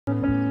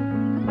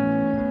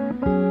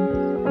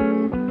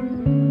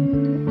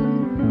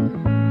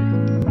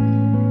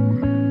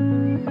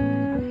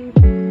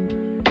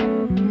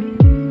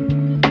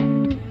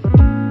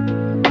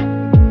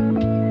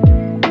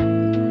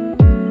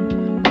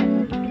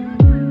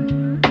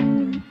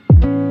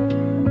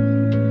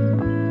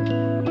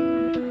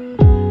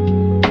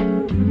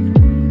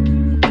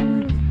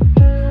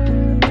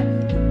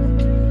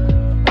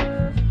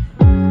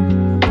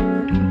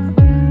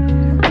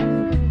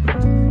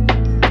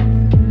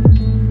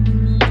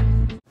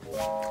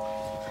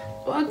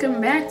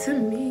Welcome back to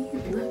me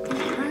looking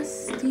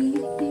crusty.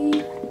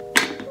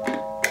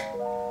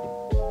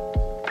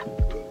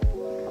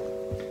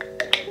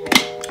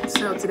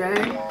 So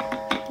today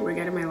we're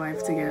getting my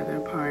life together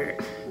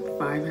part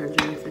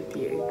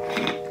 558.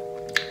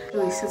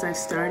 Really, since I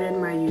started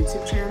my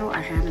YouTube channel,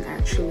 I haven't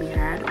actually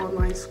had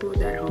online school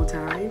that whole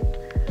time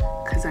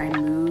because I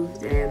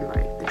moved and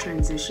like the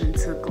transition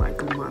took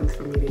like a month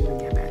for me to even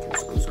get back in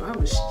school. So I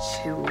was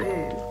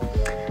chilling.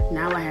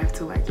 Now I have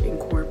to like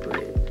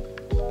incorporate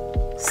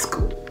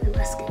school in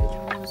my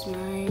schedule. That was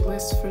my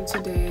list for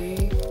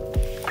today.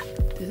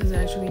 This is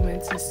actually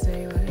meant to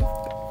say like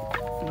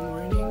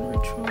morning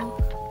ritual.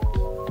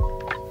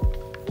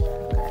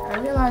 Okay, I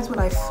realize when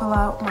I fill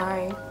out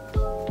my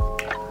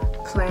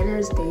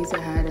planners days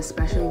ahead,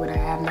 especially when I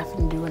have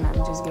nothing to do and I'm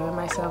just giving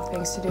myself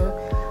things to do,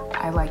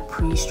 I like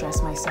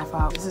pre-stress myself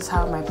out. This is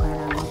how my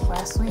planner looked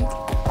last week,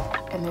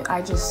 and then I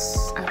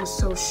was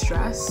so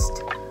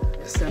stressed.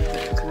 Except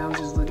that because I was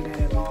just looking at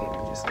everything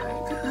and just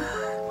like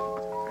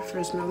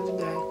first meal of the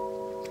day,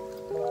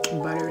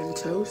 butter and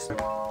toast.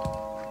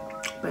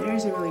 Butter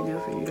isn't really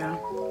good for you though,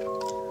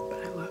 but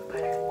I love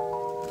butter.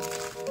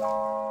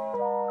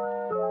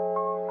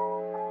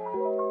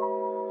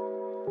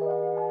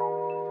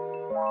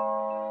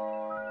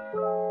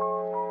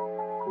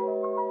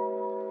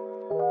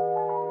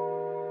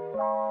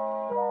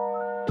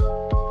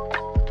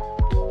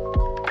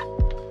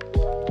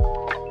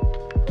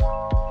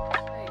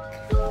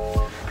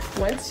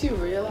 Once you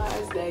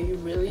realize that you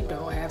really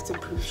don't have to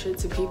prove shit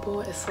to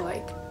people, it's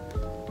like,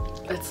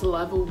 it's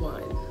level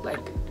 1.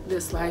 Like,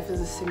 this life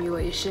is a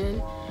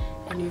simulation,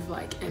 and you've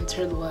like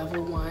entered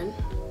level 1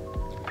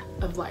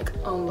 of like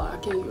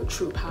unlocking your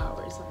true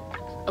powers. Like,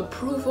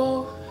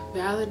 approval,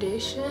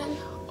 validation,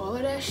 all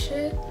of that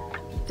shit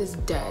is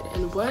dead.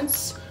 And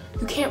once,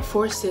 you can't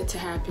force it to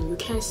happen. You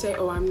can't say,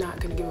 oh, I'm not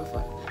gonna give a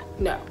fuck.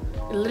 No,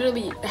 it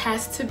literally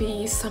has to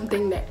be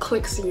something that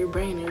clicks in your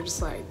brain and you're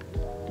just like,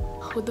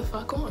 what the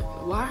fuck on?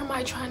 Why am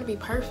I trying to be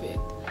perfect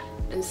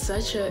in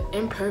such an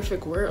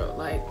imperfect world?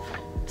 Like,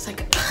 it's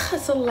like,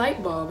 it's a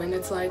light bulb, and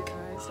it's like,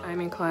 guys,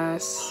 I'm in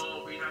class.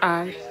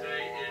 Today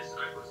is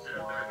I posted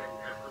a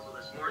badminton puzzle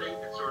this morning.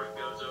 It sort of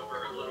goes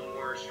over a little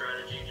more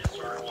strategy, just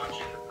sort of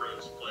watching the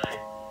pros play,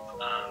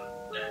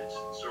 and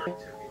sort of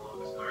tipping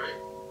logs. All right.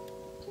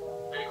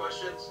 Any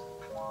questions?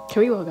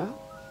 Can we log out?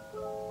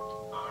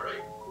 All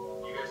right.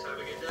 You guys have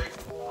a good day.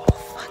 Oh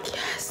fuck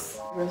yes.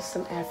 I wrote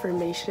some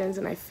affirmations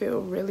and I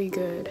feel really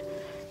good,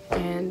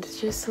 and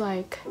just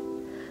like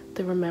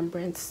the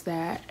remembrance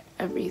that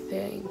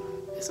everything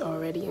is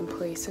already in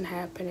place and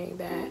happening,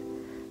 that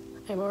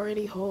I'm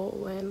already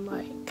whole, and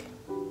like,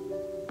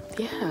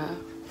 yeah,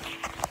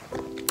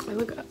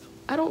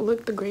 I don't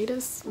look the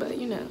greatest, but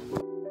you know.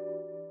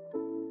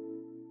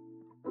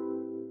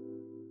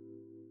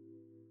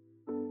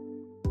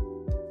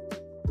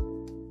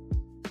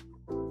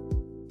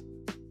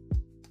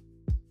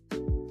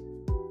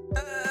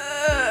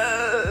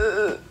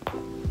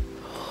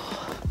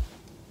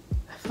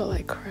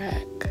 Like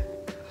crack.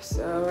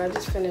 So I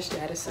just finished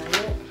that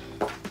assignment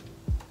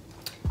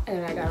and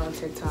then I got on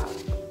TikTok.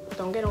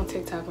 Don't get on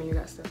TikTok when you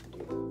got stuff to do.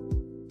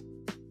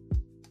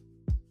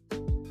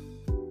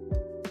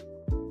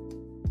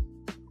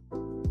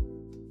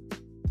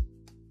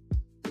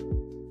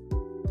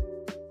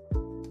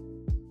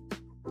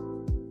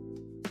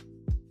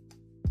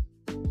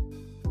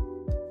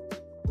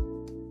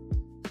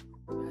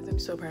 I'm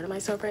so proud of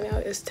myself right now.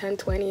 It's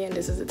 10:20 and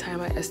this is the time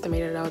I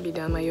estimated I would be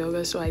done my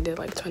yoga, so I did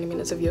like 20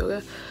 minutes of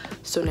yoga.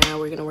 So now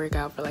we're gonna work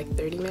out for like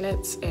 30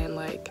 minutes and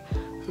like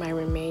my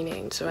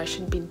remaining, so I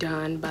should be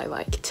done by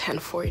like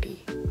 10:40.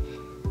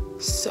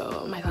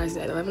 So my class is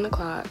at 11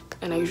 o'clock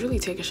and I usually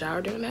take a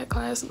shower during that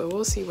class, but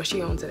we'll see what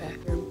she on today.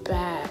 We're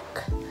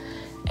back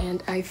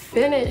and I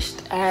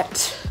finished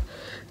at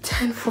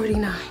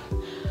 10:49.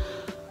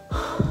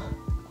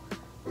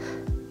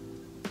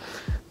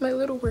 My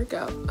little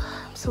workout.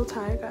 I'm so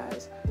tired,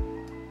 guys.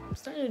 I'm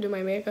starting to do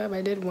my makeup.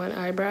 I did one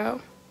eyebrow,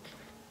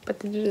 but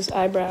to do this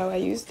eyebrow, I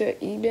used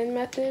the Eben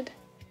method.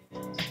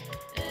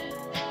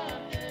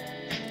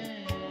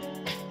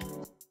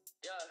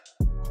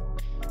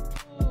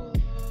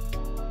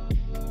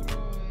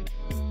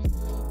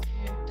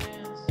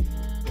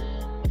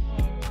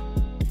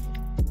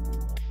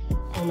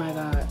 Oh my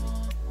god.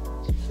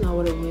 It's not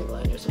what a wing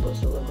liner is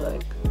supposed to look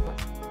like.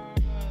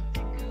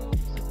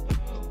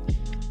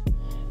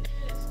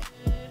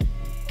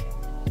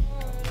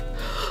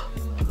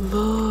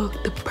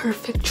 Look, the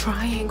perfect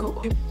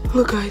triangle.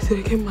 Look guys,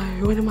 it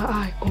went in my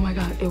eye. Oh my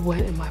god, it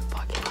went in my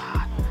fucking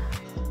eye.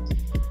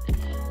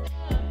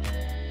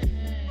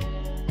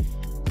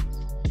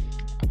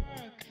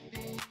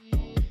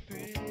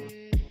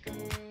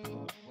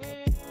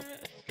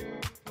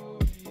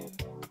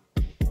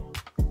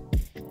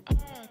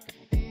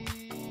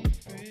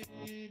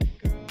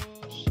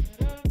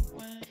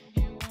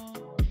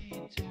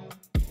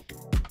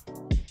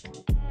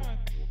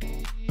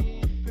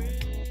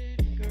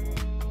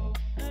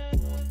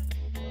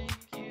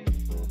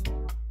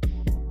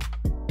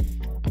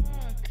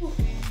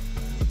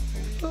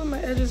 Oh, my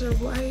edges are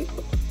white.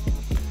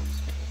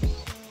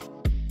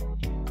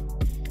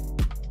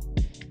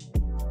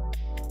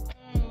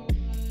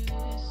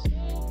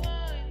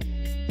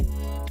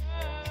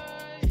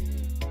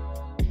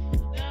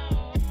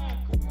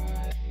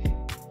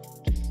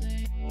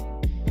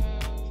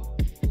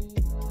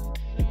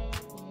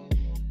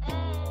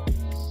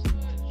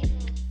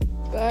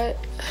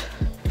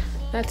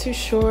 not too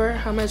sure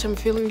how much I'm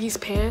feeling these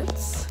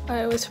pants.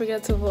 I always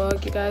forget to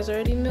vlog. You guys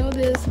already know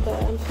this,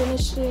 but I'm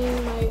finishing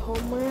my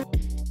homework.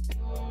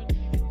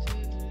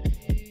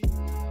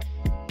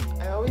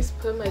 I always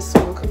put my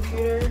school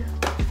computer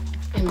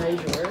in my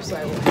drawer so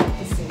I won't have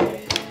to see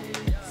it,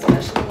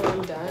 especially when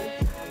I'm done.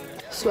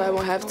 So I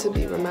won't have to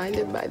be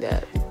reminded by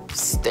that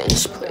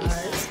stench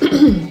place.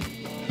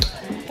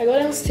 I go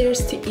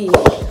downstairs to eat,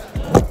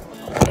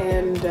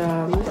 and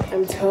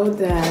I'm told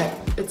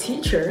that a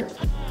teacher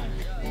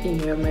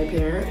emailed my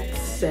parents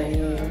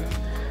saying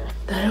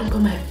that I don't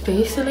put my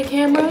face in the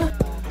camera.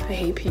 I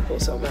hate people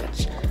so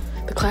much.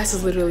 The class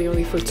is literally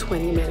only for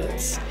 20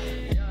 minutes.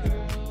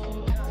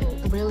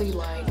 Really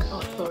like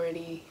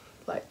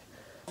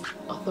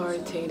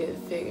authoritative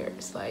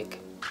figures. Like,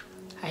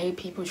 I hate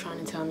people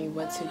trying to tell me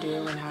what to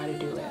do and how to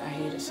do it. I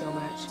hate it so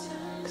much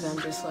because I'm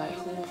just like,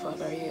 who the fuck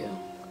are you?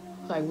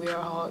 Like, we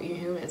are all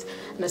humans.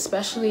 And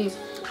especially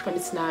when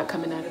it's not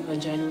coming out of a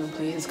genuine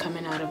place, it's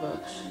coming out of a,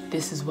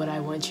 this is what I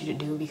want you to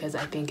do because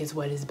I think it's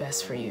what is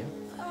best for you.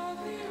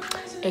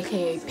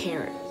 AKA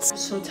parents. I'm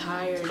so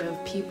tired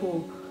of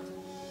people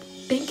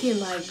thinking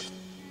like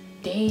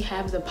they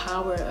have the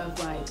power of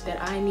like,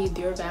 that I need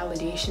their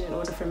validation in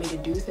order for me to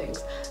do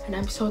things. And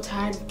I'm so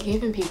tired of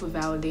giving people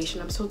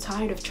validation. I'm so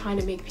tired of trying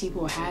to make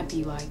people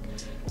happy. Like,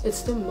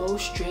 it's the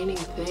most draining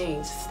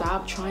thing.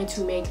 Stop trying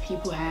to make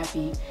people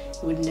happy.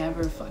 It would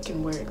never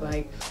fucking work.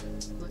 Like,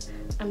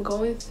 I'm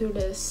going through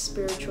this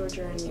spiritual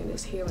journey and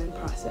this healing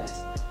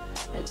process.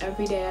 And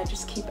every day I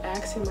just keep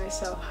asking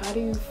myself, how do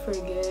you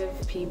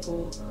forgive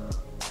people?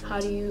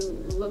 How do you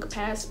look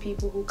past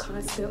people who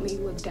constantly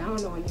look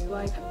down on you?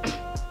 Like,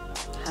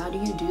 how do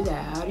you do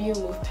that? How do you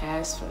move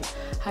past from,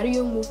 how do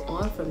you move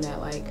on from that?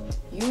 Like,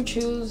 you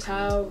choose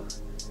how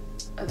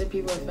other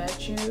people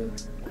affect you,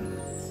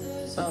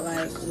 but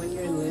like when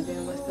you're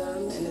living with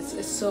them, and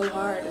it's so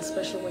hard,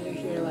 especially when you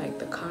hear like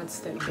the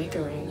constant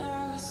bickering.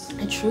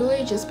 And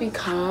truly just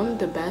become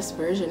the best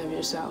version of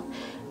yourself.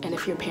 And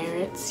if your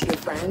parents, your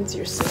friends,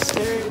 your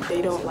sister,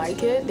 they don't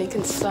like it, they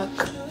can suck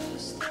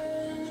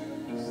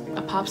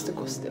a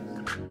popsicle stick.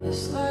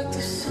 It's like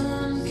the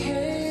sun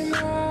came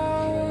out.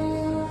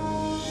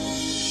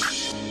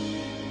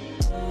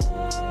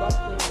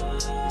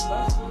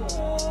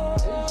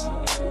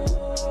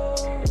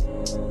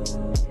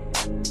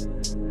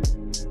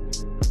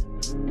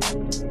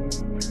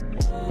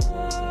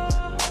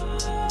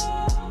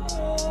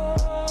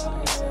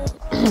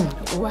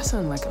 Oh, I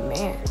sound like a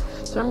man.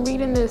 So I'm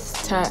reading this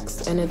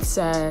text and it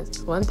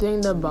says, one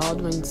thing that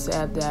Baldwin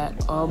said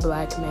that all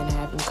black men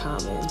have in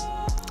common,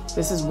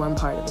 this is one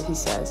part of it, he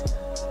says,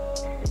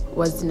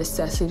 was the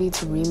necessity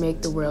to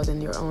remake the world in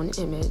your own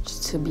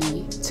image,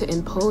 to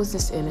impose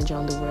this image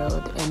on the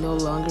world and no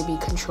longer be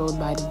controlled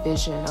by the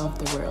vision of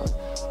the world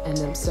and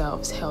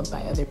themselves held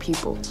by other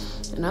people.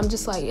 And I'm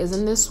just like,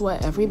 isn't this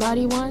what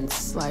everybody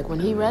wants? Like, when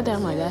he read that,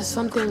 I'm like, that's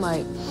something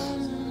like,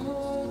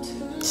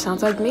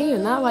 sounds like me.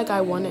 And not like I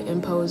want to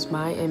impose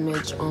my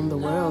image on the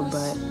world,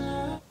 but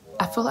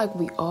I feel like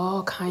we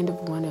all kind of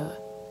want to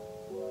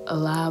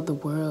allow the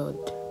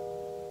world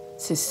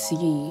to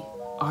see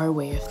our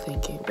way of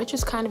thinking, which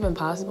is kind of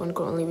impossible and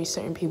can only reach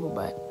certain people,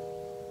 but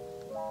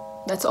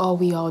that's all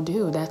we all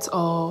do. That's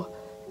all,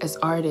 as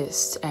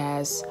artists,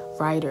 as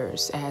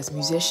writers, as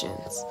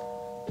musicians.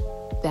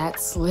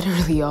 That's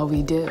literally all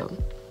we do.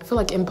 I feel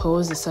like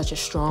impose is such a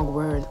strong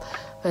word.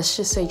 Let's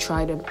just say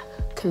try to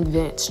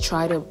convince,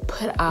 try to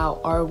put out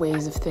our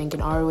ways of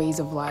thinking, our ways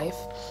of life,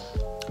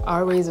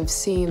 our ways of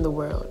seeing the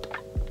world,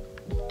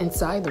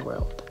 inside the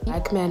world.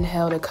 Black men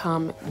held in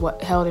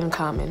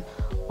common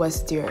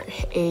was their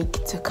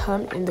ache to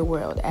come in the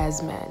world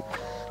as men.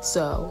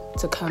 So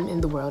to come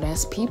in the world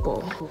as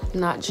people,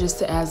 not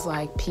just as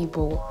like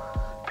people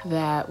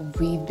that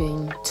we've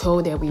been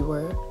told that we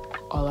were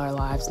all our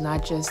lives,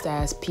 not just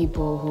as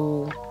people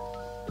who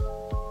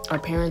our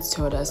parents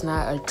told us,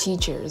 not our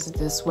teachers,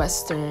 this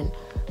Western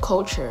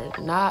culture,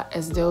 not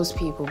as those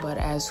people, but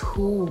as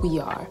who we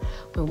are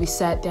when we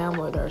sat down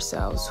with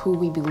ourselves, who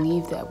we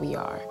believe that we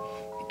are.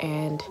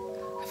 And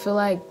I feel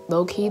like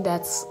low-key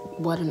that's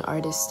what an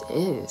artist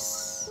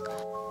is.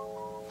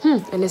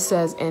 And it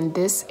says, and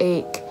this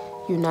ache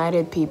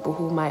united people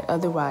who might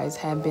otherwise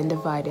have been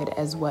divided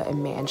as what a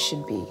man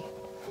should be.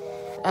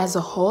 As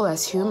a whole,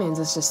 as humans,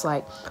 it's just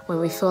like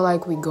when we feel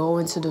like we go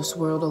into this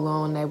world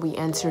alone, that we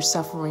enter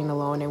suffering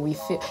alone, and we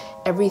feel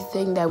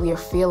everything that we are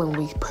feeling,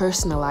 we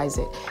personalize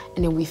it,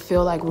 and then we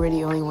feel like we're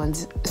the only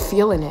ones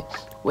feeling it,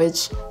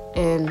 which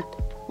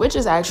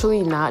is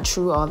actually not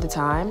true all the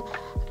time.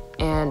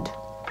 And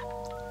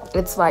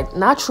it's like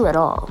not true at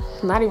all,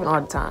 not even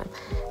all the time.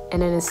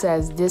 And then it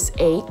says this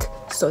ache,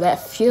 so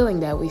that feeling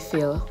that we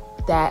feel,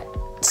 that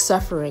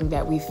suffering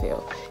that we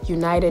feel,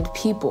 united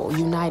people,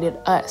 united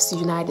us,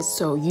 united,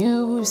 so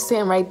you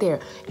sitting right there,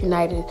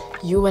 united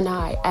you and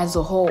I as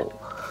a whole.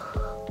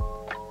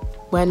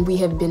 When we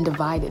have been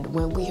divided,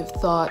 when we have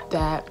thought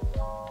that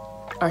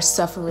our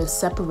suffering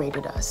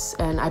separated us.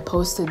 And I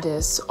posted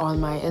this on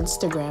my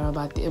Instagram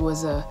about it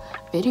was a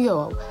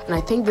video, and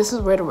I think this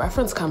is where the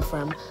reference come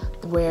from,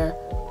 where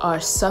our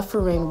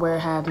suffering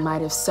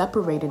might have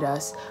separated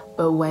us,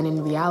 but when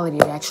in reality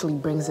it actually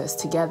brings us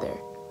together.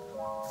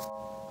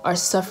 Our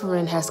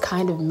suffering has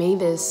kind of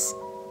made us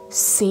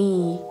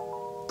see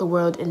the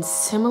world in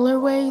similar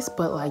ways,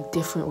 but like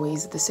different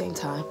ways at the same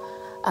time.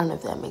 I don't know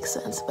if that makes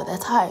sense, but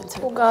that's how I interpret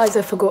it. Well, guys,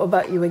 I forgot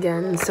about you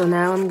again. So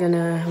now I'm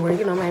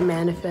working on my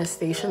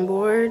manifestation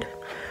board,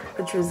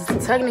 which was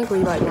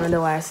technically like one of the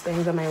last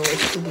things on my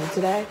list to do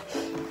today.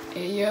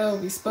 Hey, yo,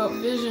 we spelled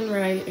vision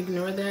right.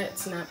 Ignore that.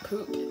 It's not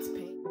poop, it's pain.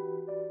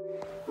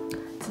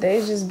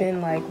 Today's just been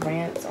like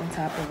rants on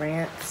top of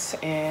rants,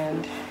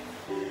 and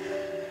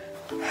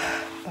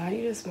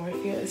body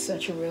dysmorphia is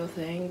such a real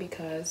thing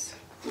because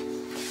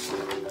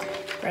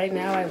right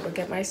now I look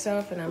at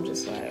myself and I'm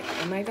just like,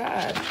 oh my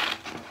God,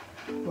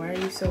 why are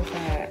you so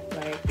fat?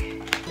 Like,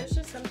 it's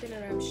just something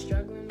that I'm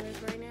struggling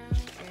with right now,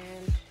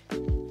 and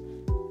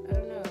I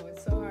don't know,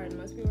 it's so hard.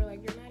 Most people are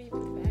like, you're not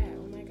even fat.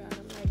 Oh my God.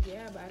 I'm like,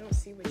 yeah, but I don't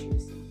see what you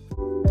see.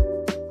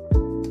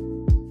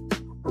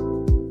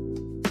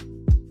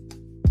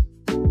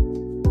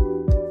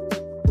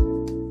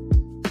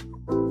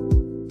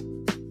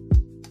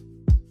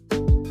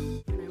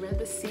 And I read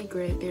The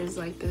Secret. There's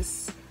like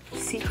this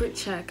secret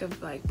check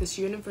of like this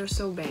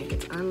universal bank.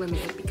 It's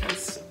unlimited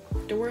because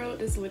the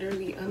world is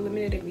literally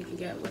unlimited and we can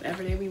get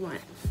whatever day we want.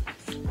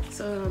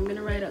 So I'm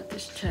gonna write out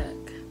this check.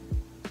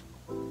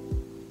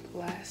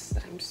 Blessed.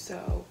 I'm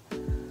so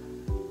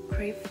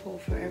grateful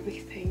for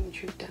everything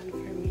that you've done for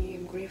me.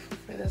 I'm grateful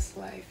for this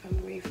life. I'm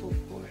grateful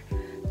for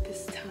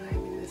this time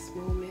and this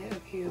moment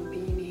of you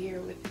being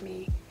here with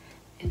me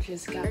and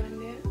just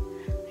guiding it.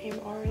 I am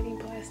already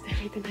blessed.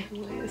 Everything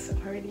I list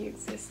already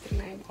exists,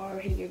 and I'm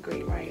already a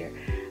great writer.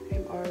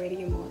 I'm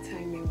already a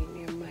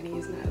multi-millionaire. Money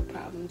is not a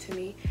problem to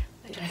me.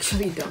 I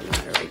actually don't know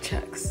how to write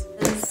checks.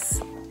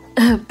 This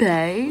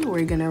day,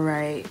 we're gonna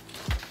write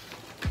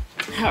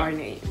our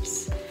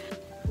names.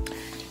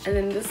 And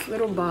then this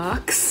little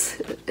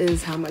box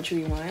is how much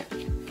we want.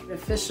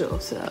 Official,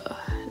 so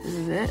this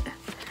is it.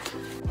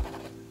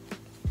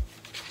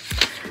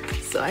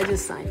 So I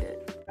just signed it.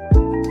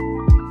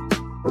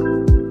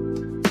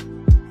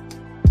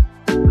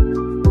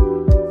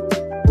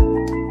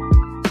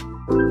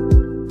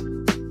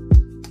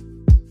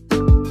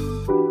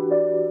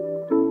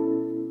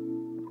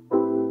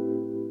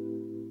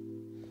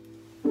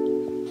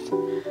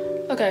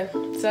 Okay,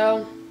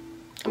 so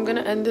I'm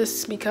gonna end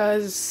this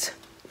because,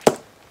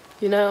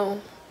 you know,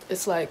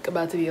 it's like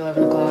about to be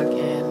 11 o'clock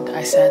and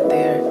I sat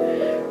there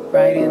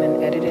writing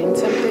and editing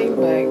something,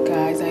 but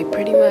guys, I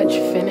pretty much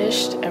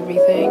finished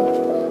everything.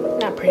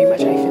 Not pretty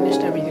much, I finished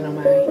everything on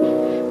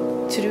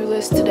my to-do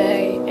list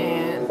today,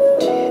 and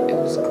it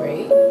was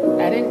great.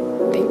 I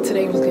didn't think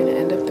today was gonna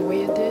end up the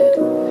way it did,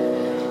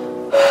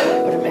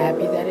 but I'm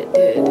happy that it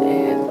did,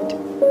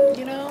 and,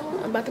 you know,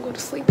 I'm about to go to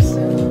sleep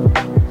soon.